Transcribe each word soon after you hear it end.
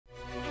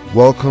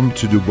Welcome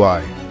to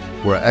Dubai,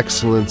 where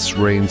excellence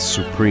reigns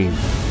supreme.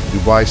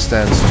 Dubai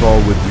stands tall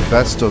with the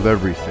best of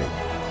everything.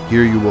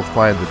 Here you will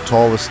find the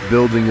tallest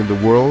building in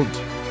the world,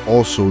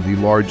 also the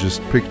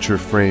largest picture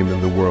frame in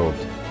the world,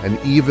 and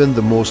even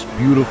the most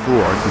beautiful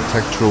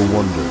architectural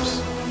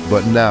wonders.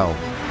 But now,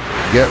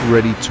 get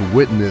ready to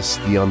witness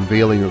the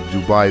unveiling of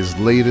Dubai's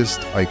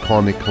latest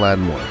iconic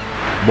landmark,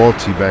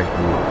 MultiBank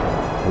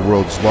Group, the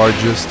world's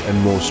largest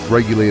and most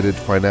regulated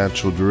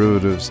financial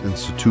derivatives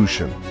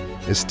institution,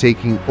 is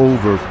taking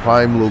over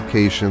prime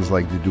locations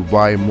like the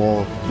Dubai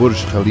Mall,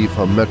 Burj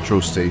Khalifa metro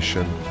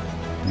station,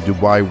 the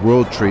Dubai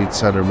World Trade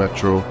Center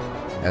metro,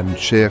 and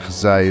Sheikh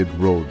Zayed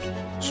Road.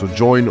 So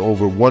join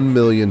over 1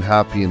 million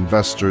happy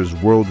investors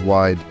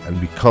worldwide and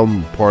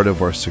become part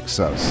of our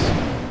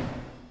success.